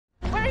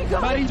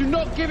Maddie, do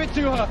not give it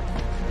to her!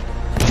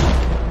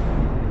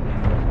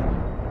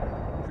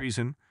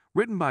 Treason,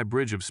 written by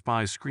Bridge of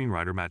Spies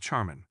screenwriter Matt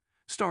Charman,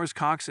 stars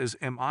Cox as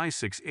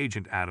MI6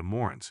 agent Adam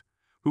Lawrence,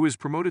 who is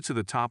promoted to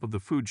the top of the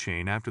food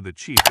chain after the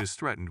chief is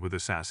threatened with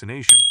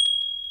assassination.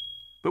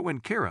 But when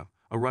Kara,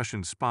 a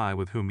Russian spy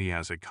with whom he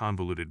has a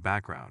convoluted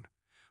background,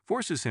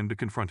 forces him to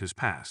confront his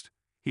past,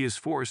 he is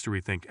forced to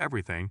rethink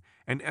everything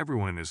and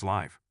everyone in his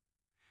life.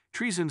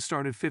 Treason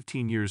started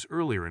 15 years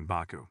earlier in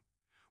Baku,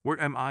 where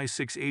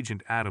MI6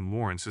 agent Adam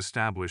Lawrence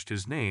established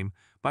his name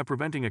by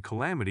preventing a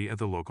calamity at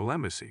the local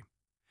embassy.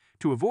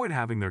 To avoid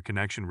having their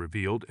connection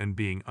revealed and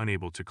being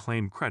unable to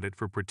claim credit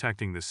for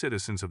protecting the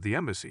citizens of the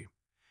embassy,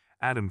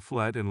 Adam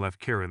fled and left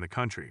Kara in the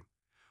country,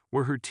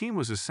 where her team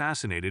was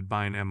assassinated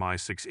by an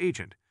MI6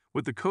 agent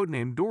with the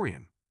codename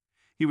Dorian.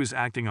 He was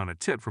acting on a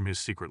tip from his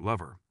secret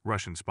lover,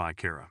 Russian spy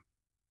Kara.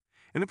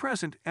 In the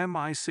present,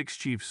 MI6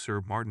 Chief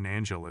Sir Martin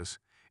Angelis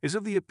is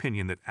of the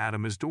opinion that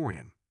Adam is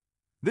Dorian.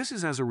 This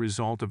is as a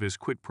result of his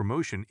quick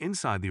promotion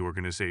inside the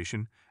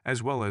organization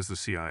as well as the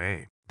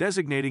CIA,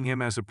 designating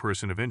him as a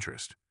person of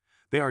interest.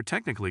 They are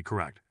technically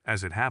correct,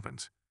 as it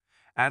happens.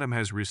 Adam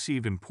has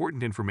received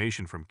important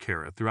information from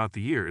Kara throughout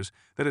the years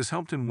that has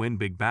helped him win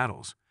big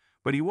battles,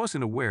 but he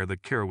wasn't aware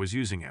that Kara was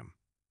using him.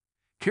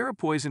 Kara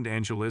poisoned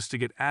Angelis to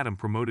get Adam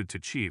promoted to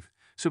chief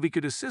so he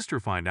could assist her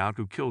find out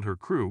who killed her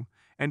crew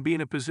and be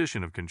in a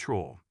position of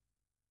control.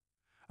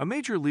 A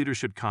major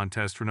leadership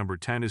contest for number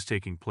 10 is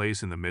taking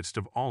place in the midst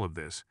of all of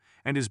this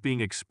and is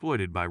being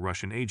exploited by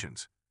Russian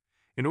agents.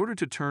 In order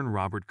to turn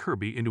Robert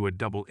Kirby into a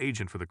double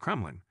agent for the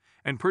Kremlin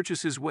and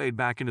purchase his way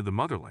back into the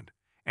motherland,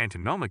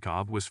 Anton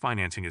Melnikov was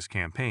financing his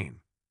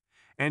campaign.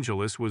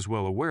 Angelis was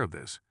well aware of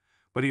this,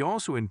 but he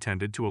also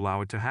intended to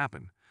allow it to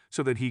happen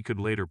so that he could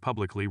later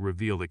publicly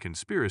reveal the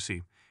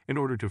conspiracy in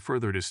order to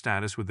further his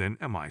status within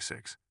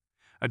MI6.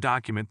 A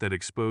document that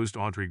exposed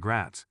Audrey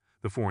Gratz,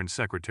 the foreign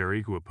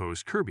secretary who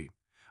opposed Kirby,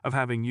 of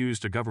having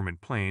used a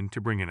government plane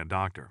to bring in a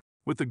doctor,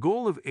 with the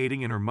goal of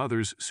aiding in her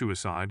mother's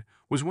suicide,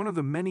 was one of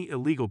the many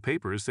illegal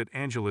papers that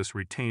Angelis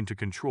retained to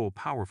control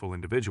powerful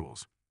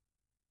individuals.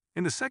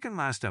 In the second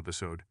last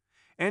episode,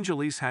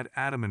 Angelis had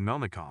Adam and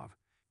Melnikov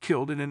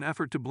killed in an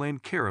effort to blame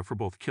Kara for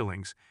both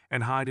killings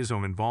and hide his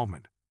own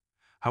involvement.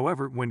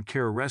 However, when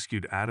Kara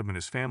rescued Adam and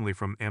his family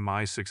from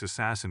MI6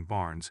 assassin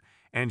Barnes,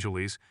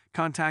 Angelis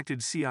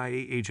contacted CIA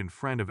agent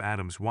friend of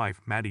Adam's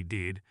wife, Maddie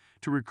Deed,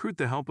 to recruit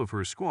the help of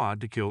her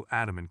squad to kill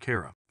Adam and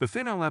Kara. The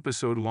finale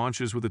episode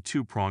launches with a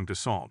two-pronged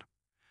assault.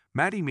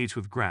 Maddie meets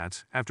with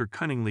Gratz after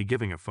cunningly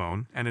giving a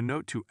phone and a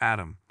note to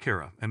Adam,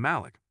 Kara, and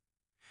Malik.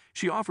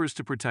 She offers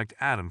to protect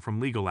Adam from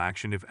legal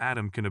action if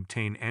Adam can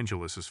obtain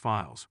Angelis's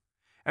files.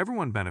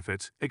 Everyone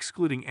benefits,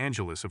 excluding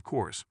Angelis, of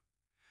course.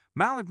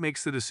 Malik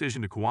makes the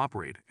decision to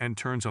cooperate and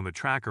turns on the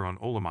tracker on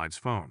Olamide's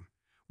phone,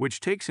 which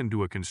takes him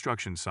to a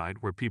construction site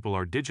where people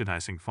are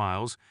digitizing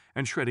files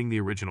and shredding the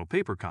original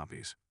paper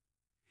copies.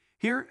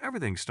 Here,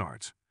 everything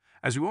starts.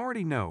 As you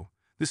already know,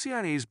 the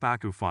CIA's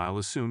Baku file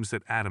assumes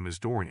that Adam is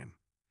Dorian.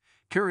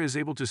 Kara is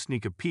able to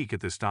sneak a peek at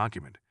this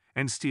document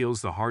and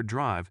steals the hard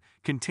drive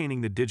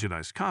containing the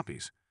digitized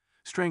copies,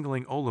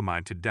 strangling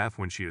Olamide to death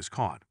when she is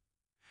caught.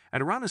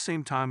 At around the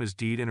same time as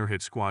Deed and her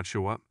hit squad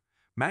show up,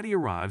 Maddie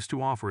arrives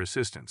to offer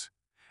assistance.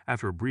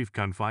 After a brief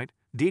gunfight,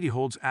 Deed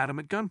holds Adam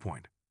at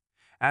gunpoint.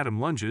 Adam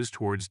lunges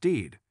towards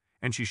Deed,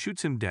 and she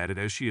shoots him dead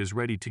as she is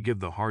ready to give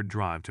the hard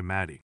drive to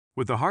Maddie.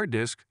 With the hard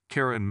disk,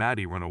 Kara and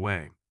Maddie run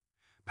away.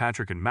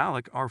 Patrick and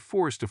Malik are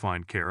forced to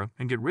find Kara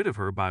and get rid of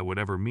her by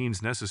whatever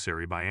means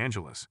necessary by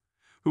Angelis,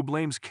 who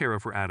blames Kara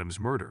for Adam's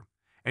murder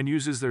and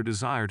uses their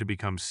desire to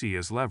become C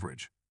as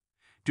leverage.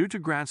 Due to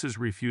Gratz's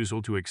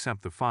refusal to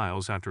accept the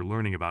files after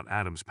learning about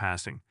Adam's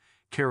passing,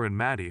 Kara and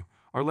Maddie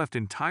are left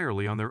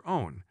entirely on their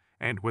own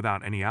and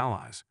without any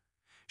allies.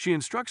 She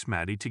instructs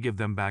Maddie to give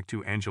them back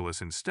to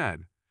Angelis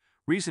instead,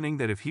 reasoning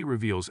that if he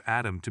reveals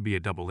Adam to be a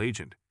double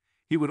agent,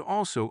 he would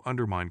also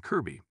undermine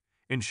Kirby,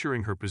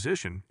 ensuring her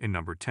position in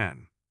number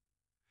 10.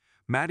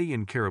 Maddie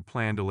and Kara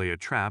plan to lay a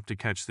trap to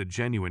catch the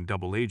genuine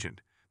double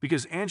agent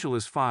because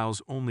Angelis'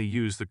 files only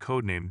use the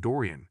codename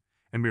Dorian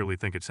and merely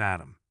think it's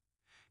Adam.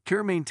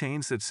 Kara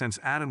maintains that since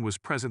Adam was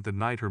present the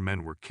night her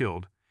men were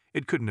killed,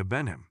 it couldn't have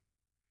been him.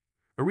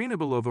 Irina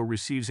Belova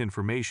receives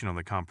information on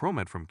the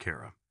compromat from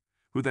Kara,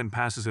 who then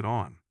passes it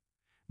on.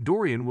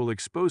 Dorian will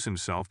expose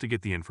himself to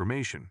get the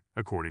information,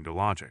 according to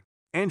logic.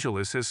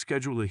 Angelis has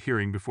scheduled a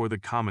hearing before the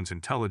Commons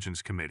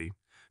Intelligence Committee,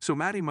 so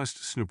Maddie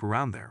must snoop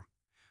around there.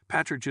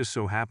 Patrick just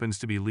so happens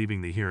to be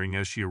leaving the hearing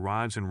as she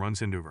arrives and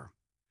runs into her.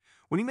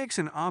 When he makes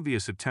an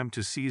obvious attempt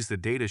to seize the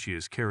data she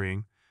is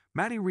carrying,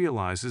 Maddie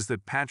realizes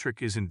that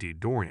Patrick is indeed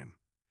Dorian.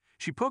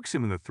 She pokes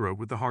him in the throat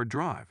with the hard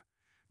drive,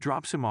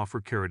 drops him off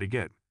for Kara to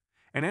get,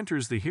 and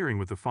enters the hearing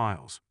with the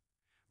files.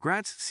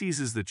 Gratz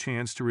seizes the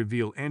chance to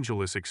reveal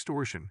Angelis'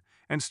 extortion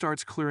and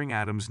starts clearing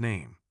Adam's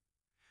name.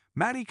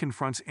 Maddie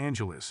confronts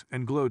Angelis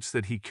and gloats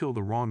that he killed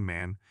the wrong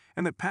man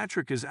and that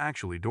Patrick is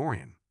actually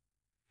Dorian.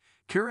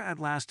 Kara at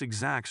last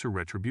exacts her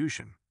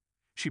retribution.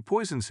 She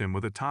poisons him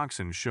with a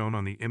toxin shown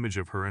on the image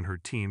of her and her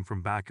team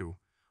from Baku,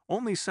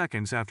 only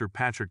seconds after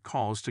Patrick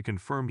calls to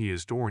confirm he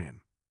is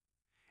Dorian.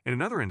 In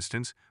another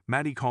instance,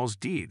 Maddie calls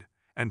Deed,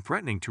 and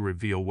threatening to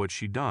reveal what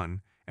she'd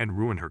done and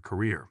ruin her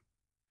career.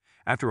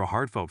 After a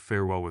heartfelt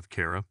farewell with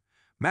Kara,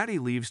 Maddie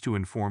leaves to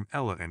inform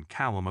Ella and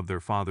Callum of their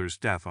father's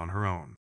death on her own.